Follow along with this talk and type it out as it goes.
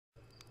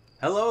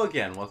Hello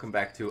again, welcome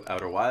back to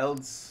Outer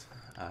Wilds.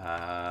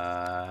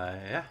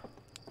 Yeah.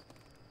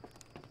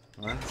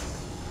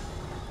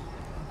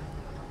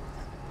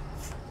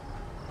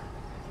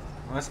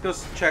 Let's go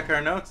check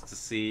our notes to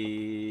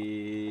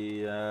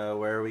see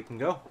where we can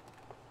go,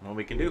 what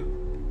we can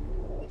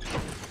do.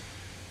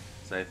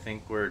 So I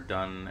think we're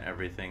done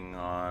everything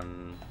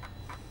on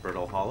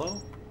Brittle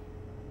Hollow.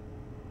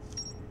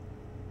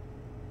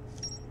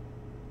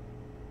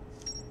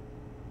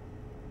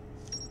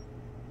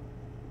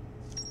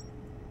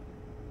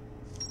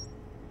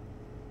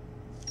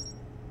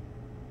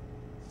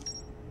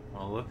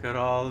 Well, look at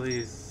all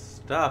these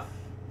stuff.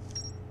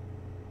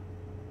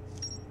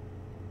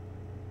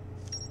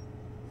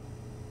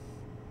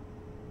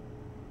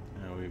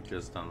 And we've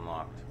just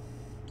unlocked.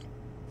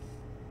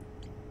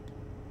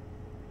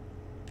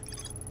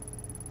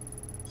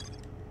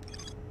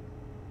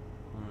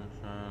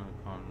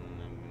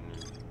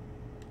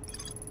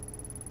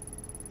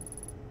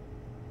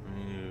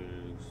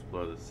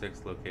 Explore the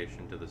sixth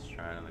location to the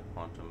shrine, and the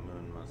quantum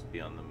moon must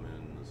be on the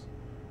moon's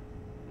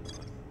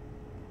north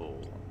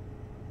pole.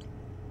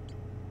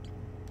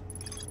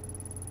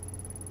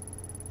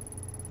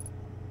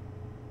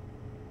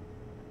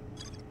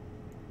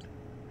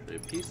 A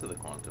piece of the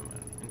quantum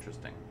moon.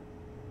 Interesting.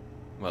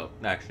 Well,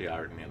 actually, I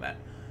already knew that.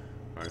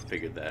 Or I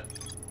figured that.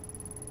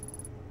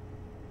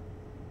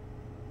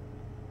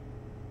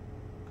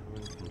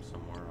 Coming from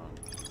somewhere on...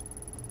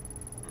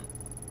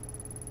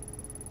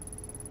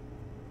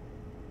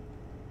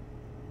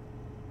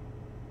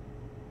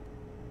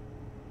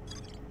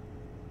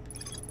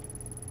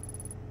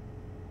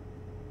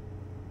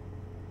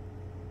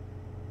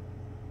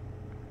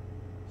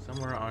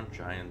 Somewhere on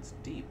Giant's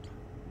Deep.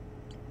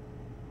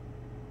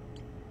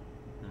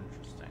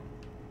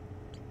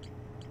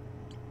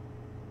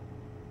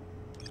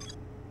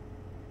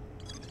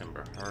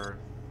 Hearth,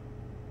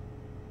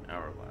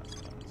 Hourglass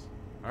ones.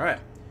 Alright.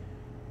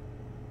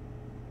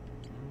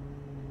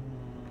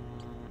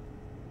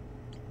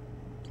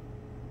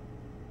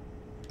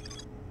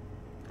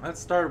 Let's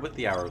start with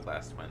the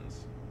Hourglass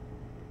twins.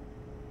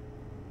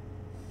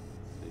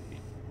 Let's see.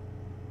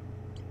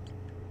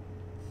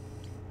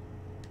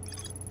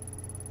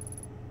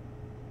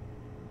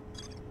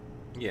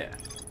 Yeah.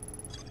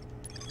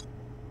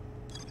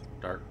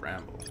 Dark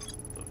Bramble.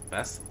 The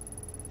vessel.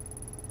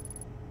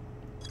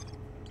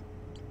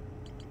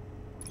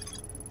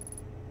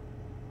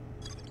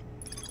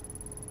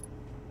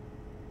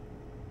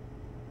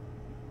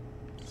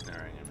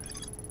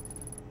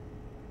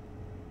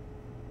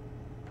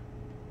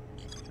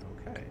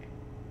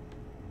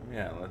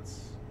 Yeah,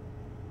 let's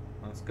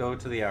go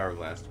to the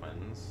Hourglass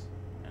twins,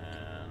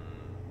 and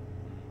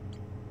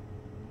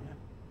yeah.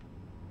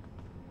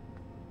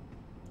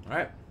 All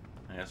right,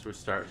 I guess we're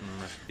starting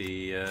with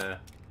the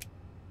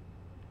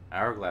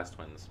Hourglass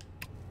twins.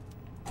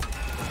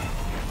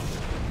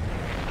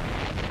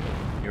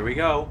 Here we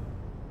go,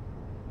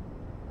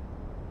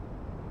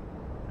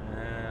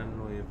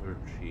 and we've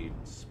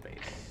achieved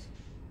space.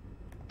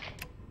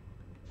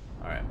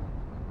 All right.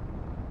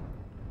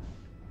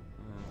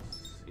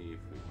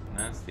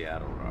 That's the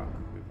Addle Rock.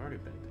 We've already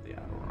been to the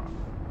Addle Rock.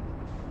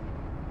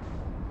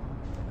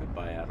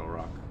 Goodbye, Addle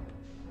Rock.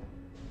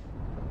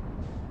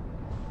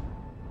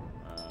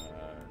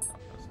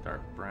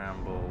 Start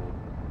Bramble.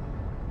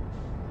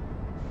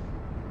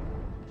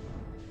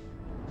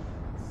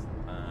 What's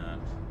that?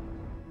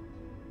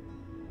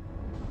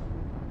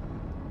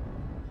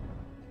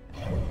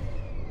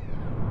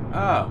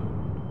 Oh!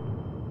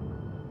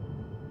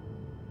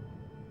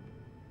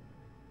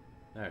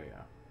 There you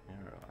go.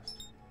 You're lost.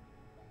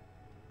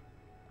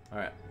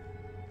 Alright.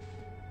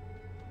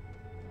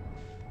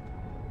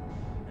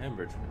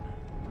 Ember Twin.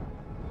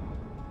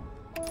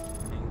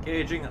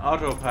 Engaging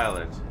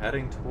autopilot,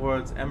 heading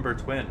towards Ember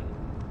Twin.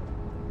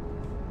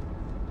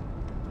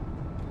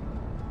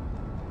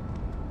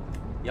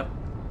 Yep.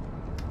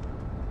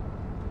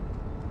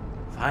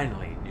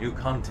 Finally, new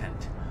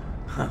content.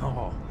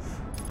 Oh,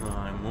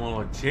 I'm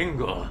more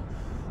jingle.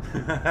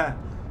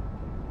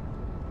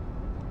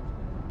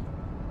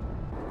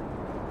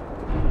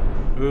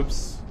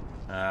 Oops.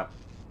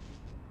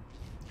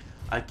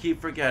 I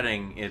keep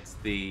forgetting it's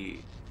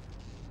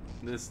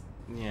it's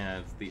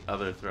the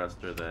other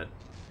thruster that,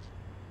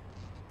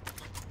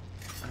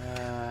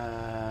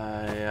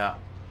 yeah.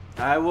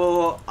 I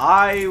will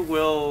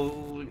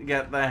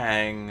get the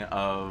hang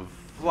of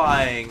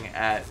flying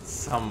at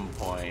some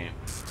point.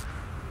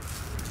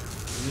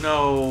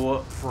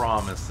 No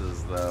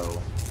promises,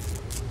 though.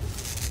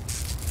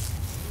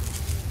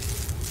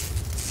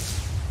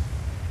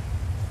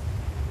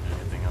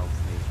 Anything else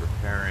needs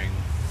repairing?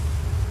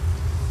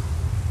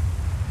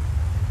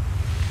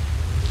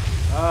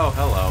 Oh,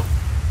 hello.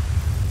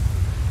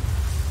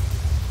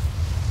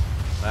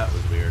 That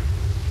was weird.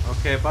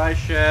 Okay, bye,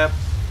 ship.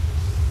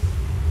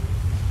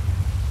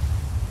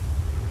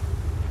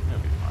 It'll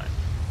be fine.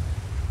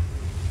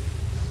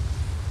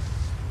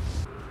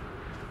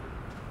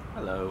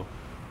 Hello.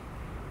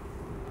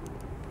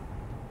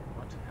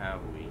 What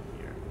have we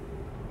here?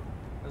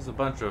 There's a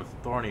bunch of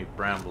thorny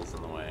brambles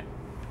in the way.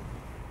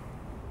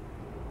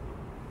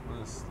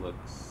 This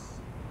looks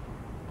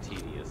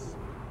tedious.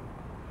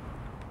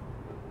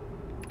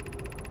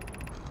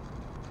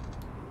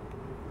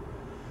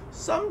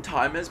 Some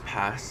time has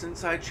passed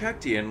since I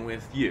checked in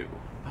with you,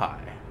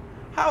 Pi.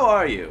 How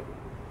are you?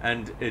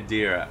 And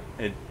Adia?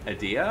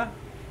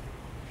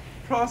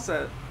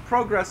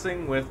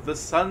 Progressing with the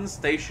Sun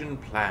Station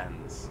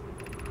plans.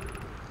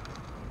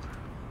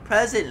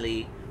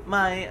 Presently,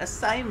 my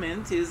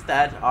assignment is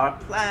that our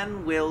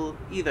plan will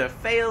either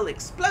fail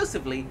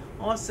explosively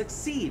or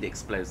succeed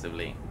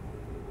explosively.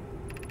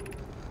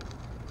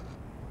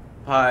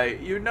 Pi,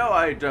 you know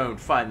I don't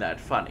find that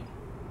funny.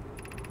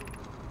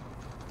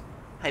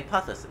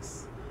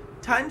 Hypothesis.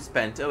 Time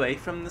spent away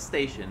from the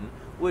station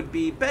would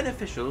be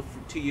beneficial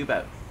to you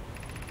both.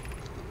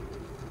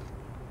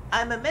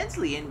 I'm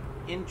immensely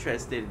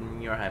interested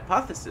in your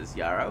hypothesis,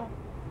 Yarrow.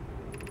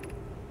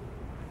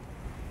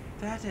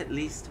 That at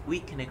least we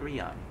can agree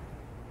on.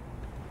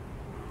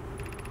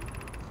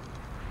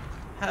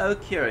 How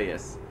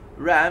curious.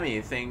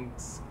 Rami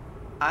thinks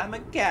I'm a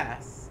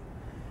gas.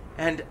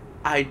 And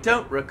I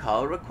don't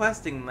recall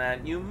requesting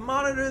that you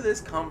monitor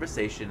this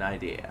conversation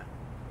idea.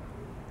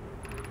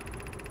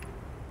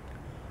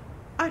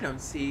 I don't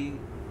see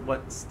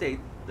what state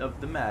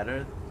of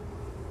matter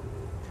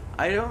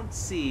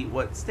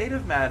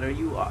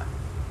you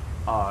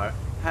are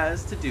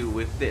has to do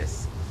with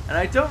this, and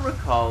I don't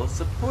recall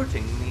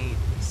supporting the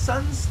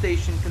Sun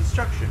Station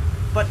construction,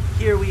 but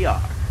here we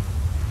are.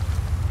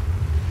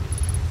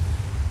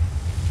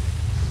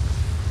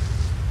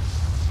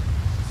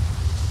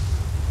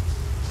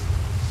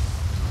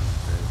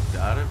 There's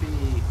gotta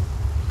be...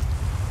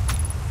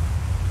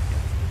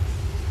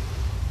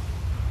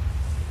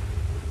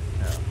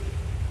 No.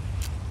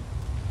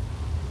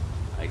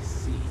 I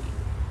see.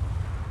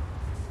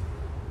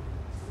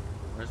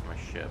 Where's my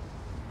ship?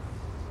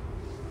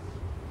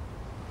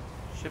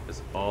 Ship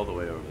is all the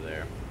way over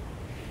there.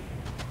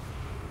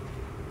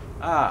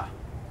 Ah!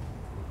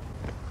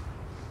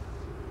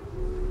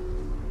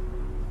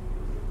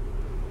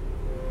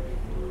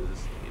 What does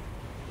this need?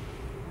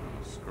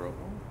 Oh, scroll.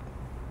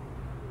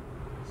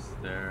 Is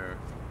there...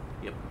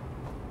 Yep.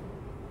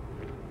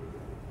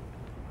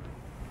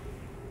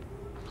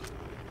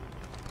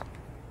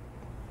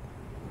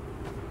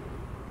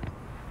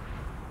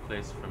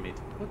 Place for me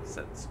to put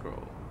said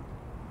scroll.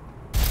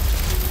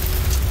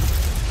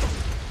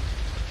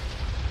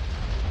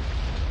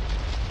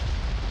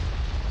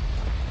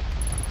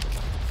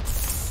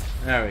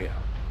 There we go.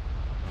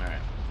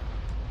 Alright.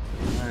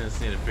 I just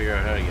need to figure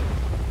out how to get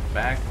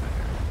back there.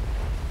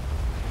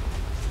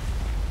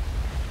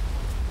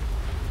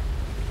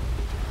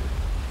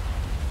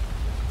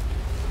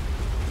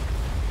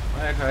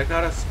 Right, I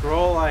got a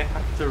scroll I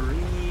have to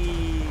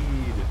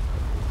read.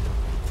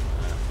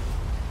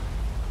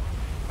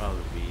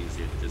 Probably be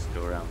easier to just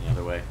go around the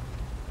other way.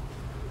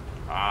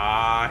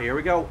 Ah, here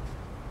we go.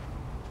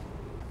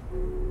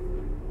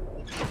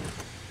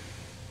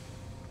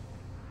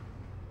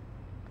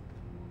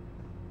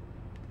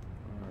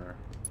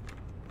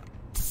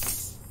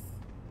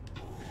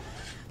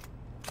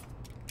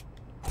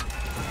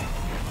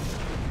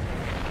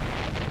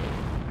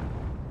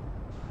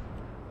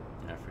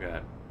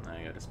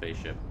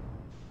 Spaceship.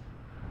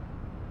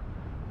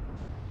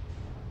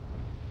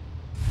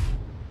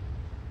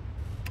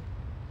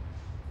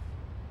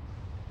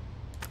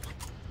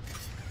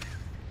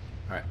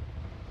 Alright.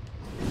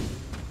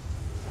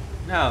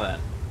 Now then,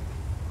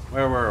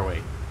 where were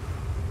we?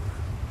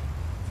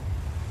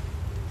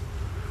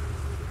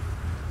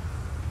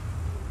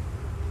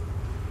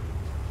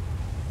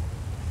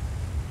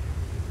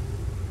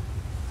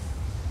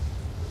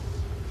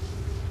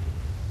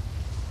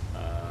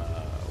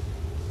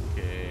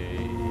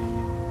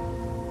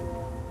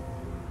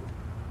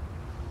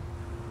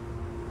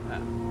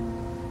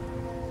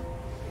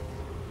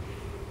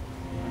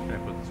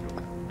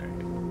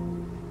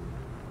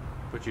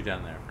 Put you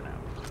down there for now.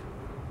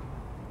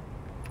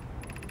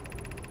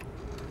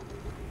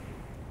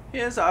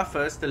 Here's our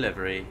first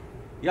delivery.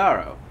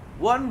 Yarrow,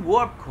 1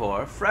 warp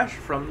core fresh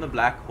from the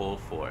Black Hole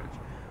Forge.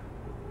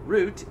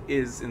 Root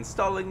is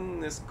installing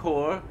this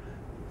core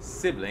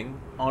sibling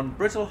on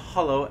Brittle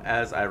Hollow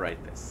as I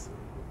write this.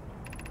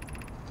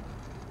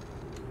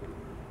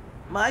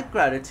 My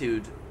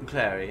gratitude,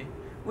 Clary.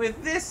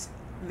 With this,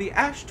 the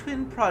Ash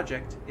Twin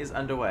project is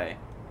underway.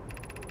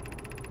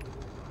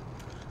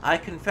 I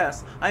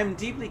confess, I am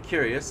deeply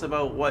curious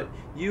about what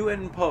you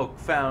and Poke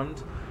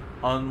found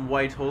on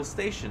Whitehall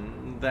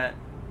Station that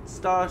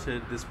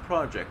started this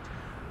project.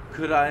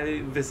 Could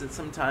I visit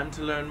sometime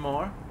to learn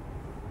more?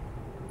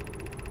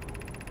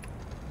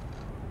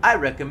 I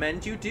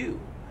recommend you do.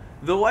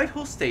 The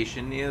Whitehall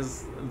Station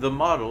is the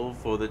model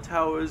for the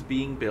towers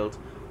being built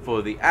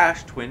for the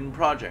Ash Twin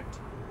project,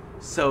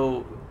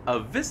 so a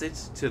visit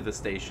to the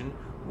station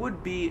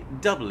would be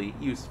doubly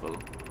useful.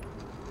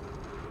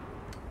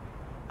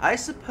 I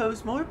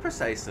suppose more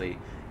precisely,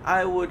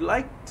 I would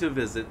like to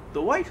visit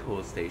the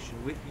Whitehall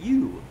Station with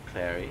you,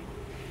 Clary.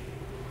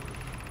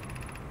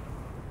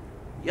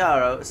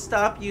 Yarrow,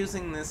 stop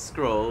using this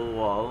scroll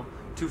wall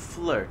to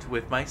flirt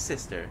with my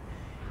sister.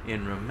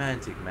 In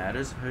romantic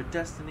matters, her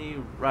destiny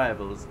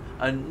rivals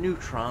a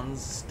neutron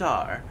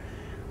star.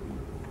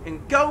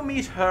 And go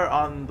meet her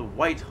on the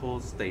Whitehall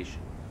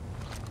station.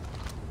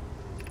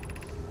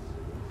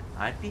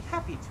 I'd be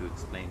happy to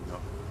explain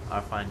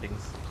our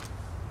findings.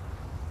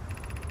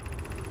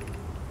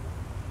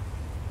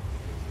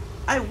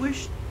 I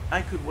wish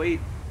I could wait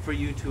for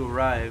you to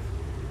arrive,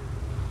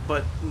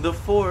 but the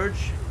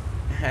forge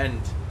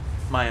and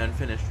my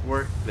unfinished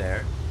work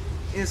there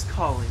is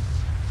calling.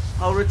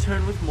 I'll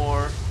return with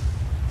more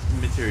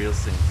material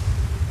soon.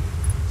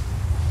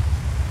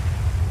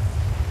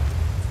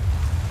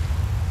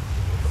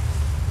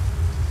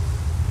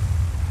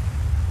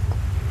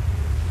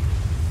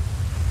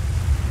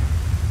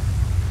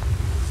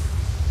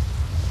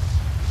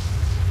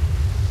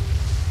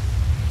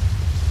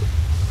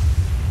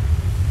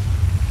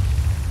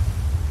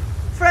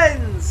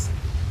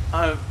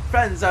 Our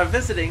friends are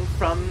visiting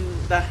from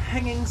the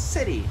Hanging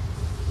City.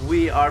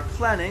 We are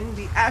planning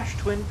the Ash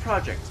Twin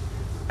project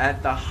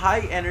at the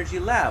High Energy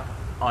Lab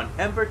on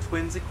Ember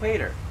Twin's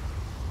equator.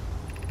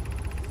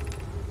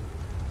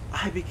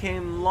 I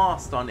became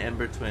lost on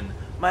Ember Twin.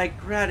 My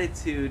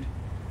gratitude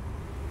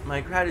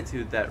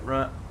that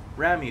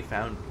Rami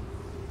found me.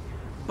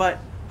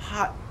 But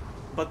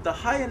the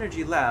High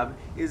Energy Lab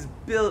is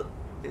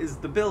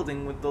the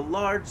building with the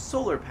large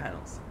solar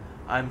panels.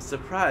 I'm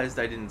surprised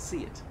I didn't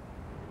see it.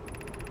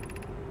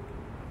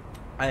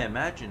 I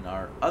imagine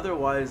our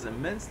otherwise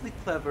immensely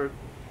clever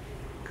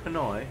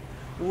Kanoi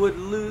would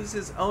lose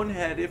his own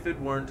head if it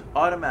weren't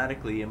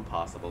automatically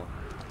impossible.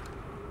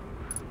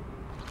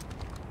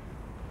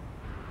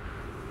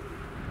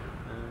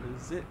 That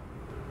is it.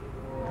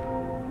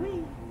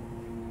 Whee!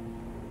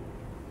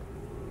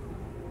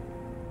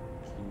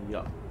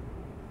 Yup.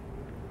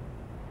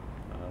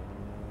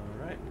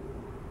 Alright.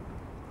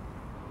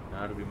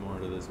 Now to be more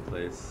to this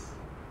place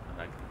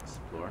that I can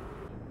explore.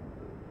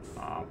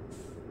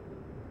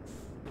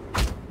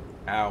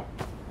 Ow.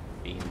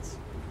 Beans.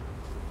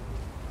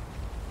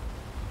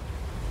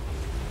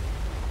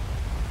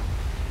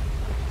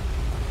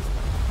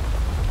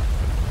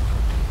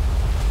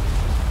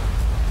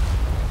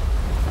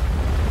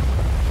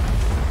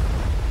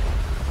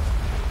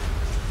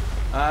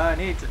 I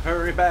need to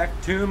hurry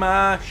back to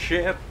my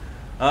ship,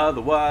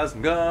 otherwise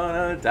I'm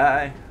gonna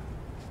die.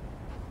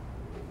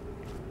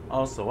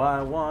 Also,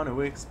 I want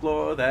to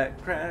explore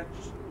that crashed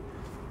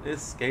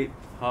escape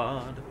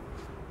pod,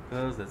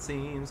 'cause that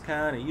seems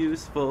kinda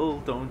useful,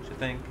 don't you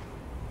think?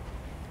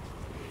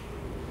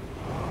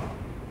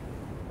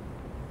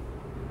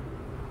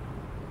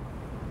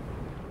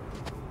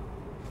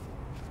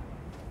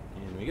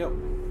 In we go.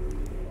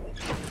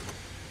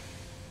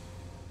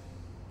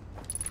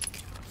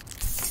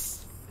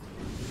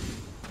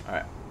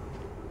 Alright.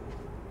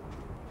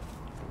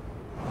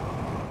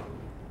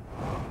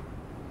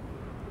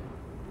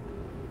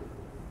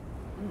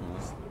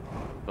 This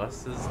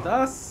bus is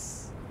thus.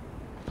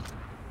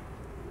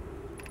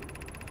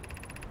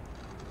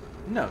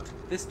 Note,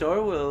 this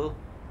door will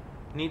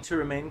need to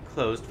remain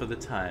closed for the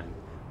time.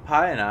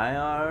 Pi and I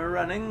are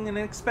running an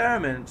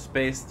experiment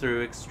based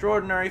through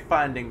extraordinary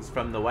findings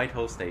from the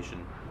Whitehall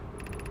station.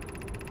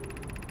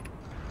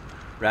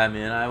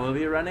 Rami and I will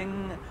be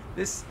running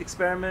this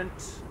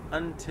experiment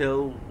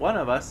until one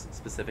of us,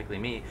 specifically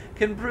me,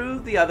 can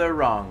prove the other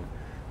wrong.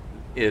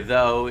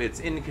 Though it's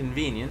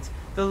inconvenient,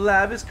 the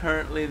lab is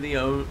currently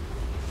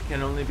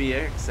can only be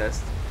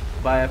accessed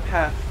by a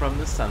path from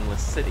the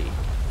Sunless City.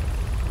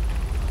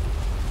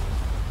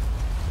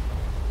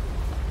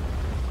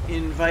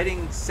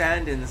 Inviting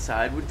sand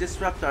inside would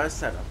disrupt our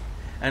setup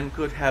and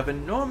could have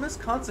enormous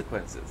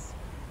consequences.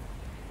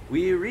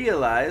 We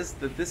realize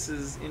that this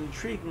is an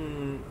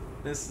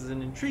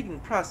intriguing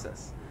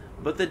process,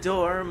 but the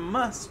door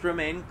must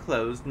remain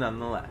closed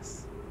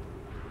nonetheless.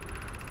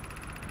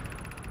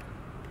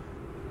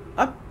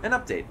 An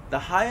update. The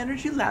High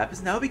Energy Lab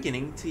is now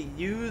beginning to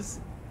use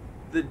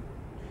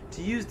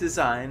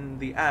design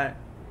the Ash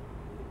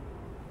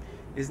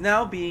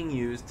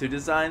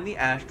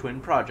Twin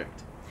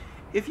project.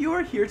 If you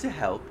are here to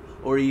help,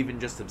 or even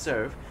just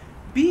observe,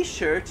 be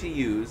sure to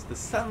use the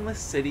Sunless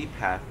City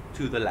path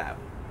to the lab.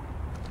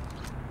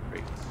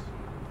 Great.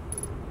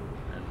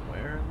 And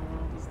where in the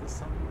world is the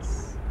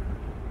Sunless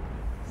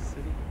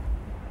City?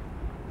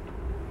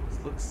 This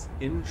looks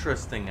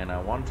interesting and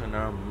I want to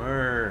know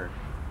more.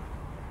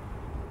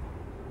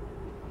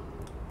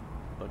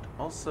 But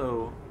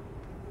also,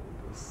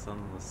 the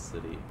Sunless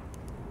City.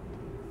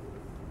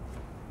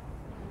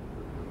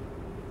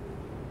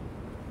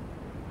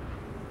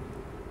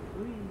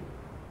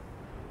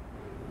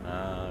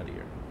 Oh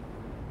dear.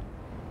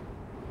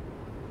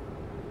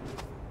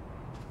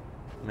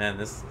 Man,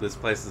 this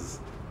place is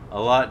a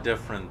lot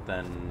different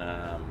than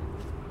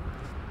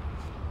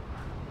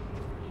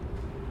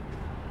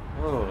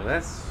oh,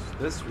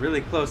 that's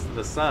really close to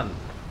the sun.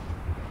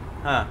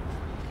 Huh.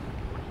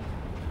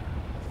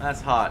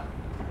 That's hot.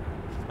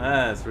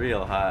 That's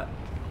real hot.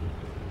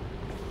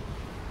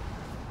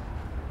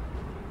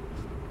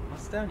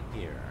 What's down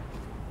here?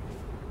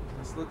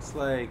 This looks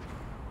like...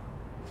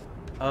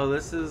 Oh,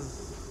 this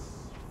is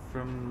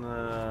from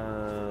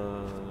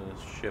the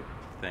ship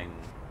thing.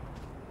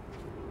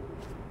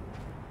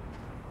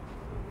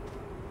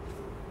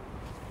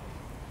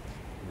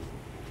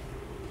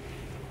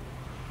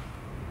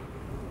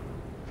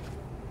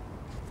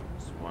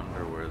 Just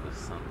wonder where the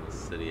Sunless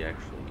City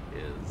actually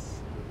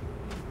is.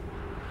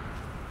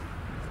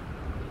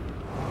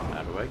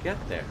 How do I get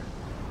there?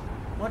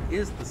 What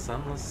is the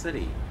Sunless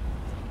City?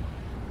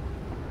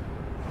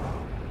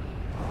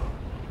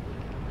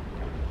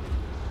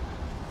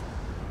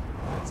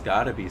 It's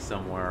gotta be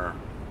somewhere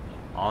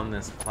on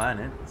this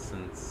planet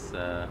since,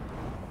 hello.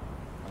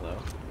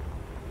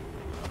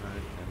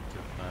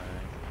 Identify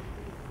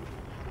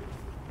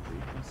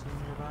frequency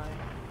nearby.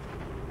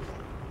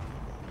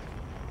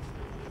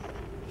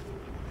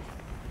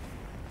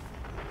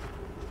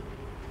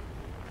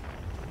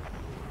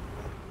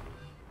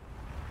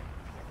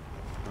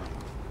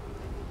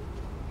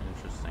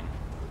 Interesting.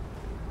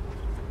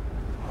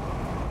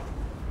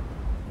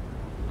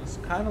 This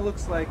kind of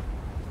looks like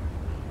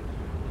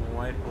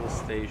Whitehall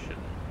Station.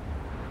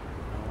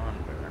 I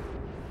wonder.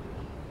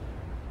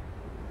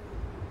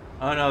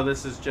 Oh no,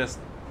 this is just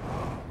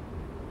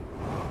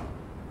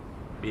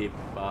beep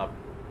bop.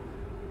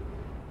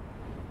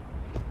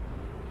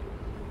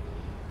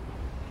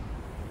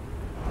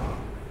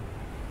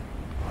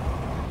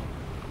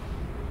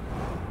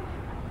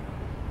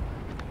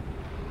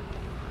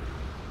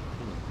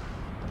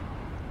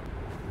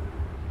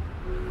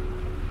 I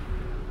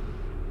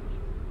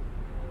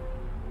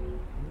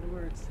wonder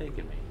where it's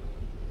taking me.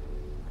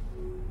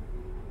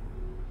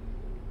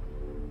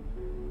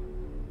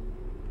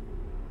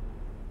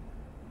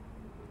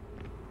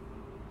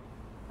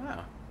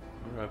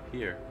 Up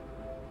here.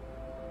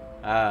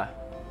 Ah.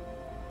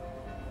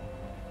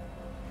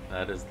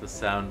 That is the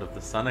sound of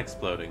the sun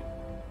exploding.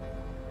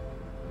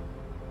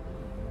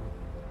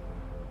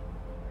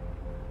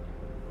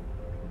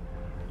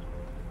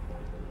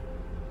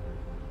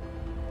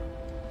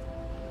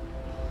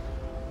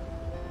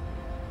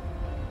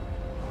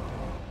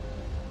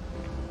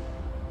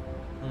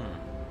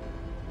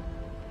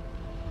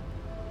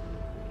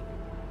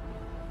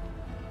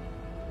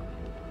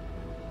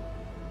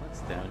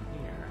 What's down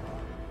here?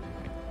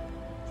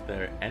 Is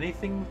there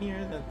anything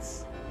here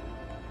that's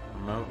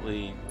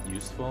remotely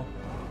useful?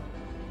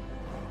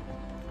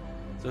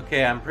 It's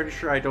okay, I'm pretty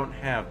sure I don't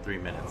have 3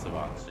 minutes of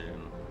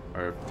oxygen,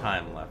 or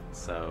time left,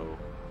 so...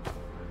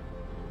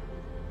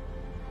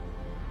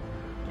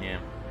 yeah.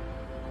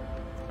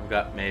 I've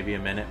got maybe a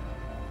minute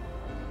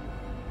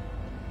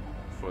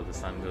before the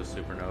sun goes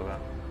supernova.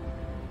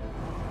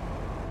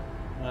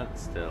 But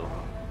still...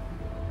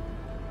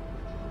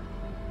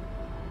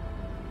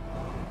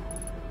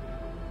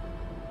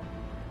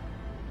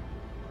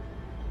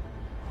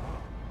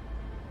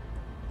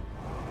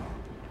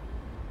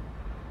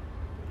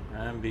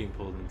 I'm being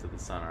pulled into the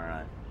sun,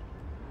 aren't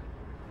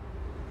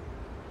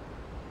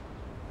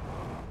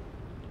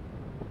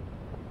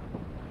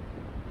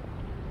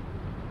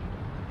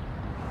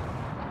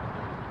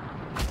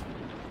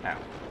I? Ow.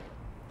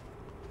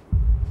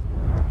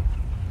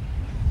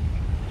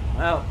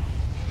 Well,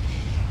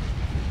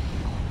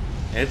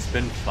 it's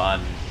been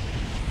fun.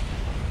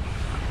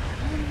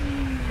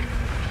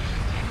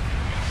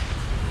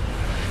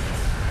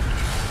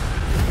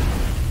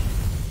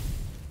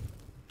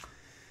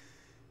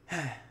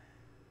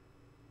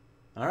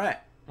 Alright,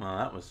 well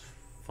that was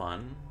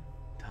fun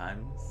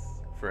times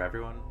for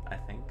everyone, I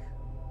think.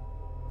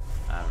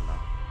 I don't know.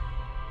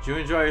 Did you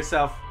enjoy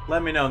yourself?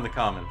 Let me know in the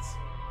comments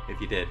if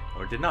you did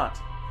or did not.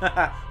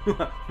 Huh.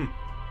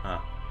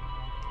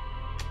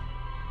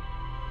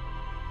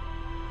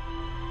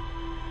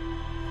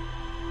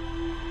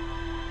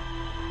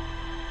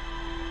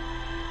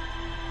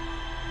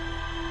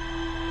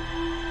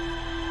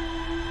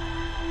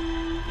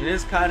 It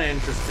is kind of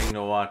interesting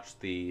to watch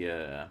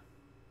the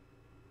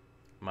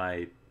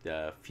my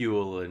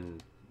fuel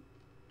and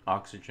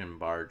oxygen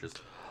bar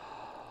just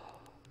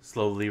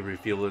slowly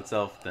refuel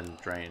itself, then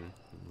drain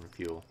and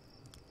refuel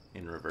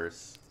in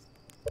reverse.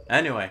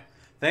 Anyway,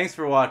 thanks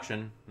for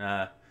watching.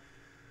 Yeah,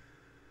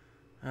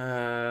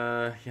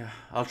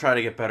 I'll try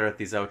to get better at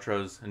these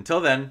outros.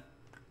 Until then,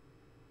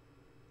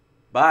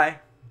 bye.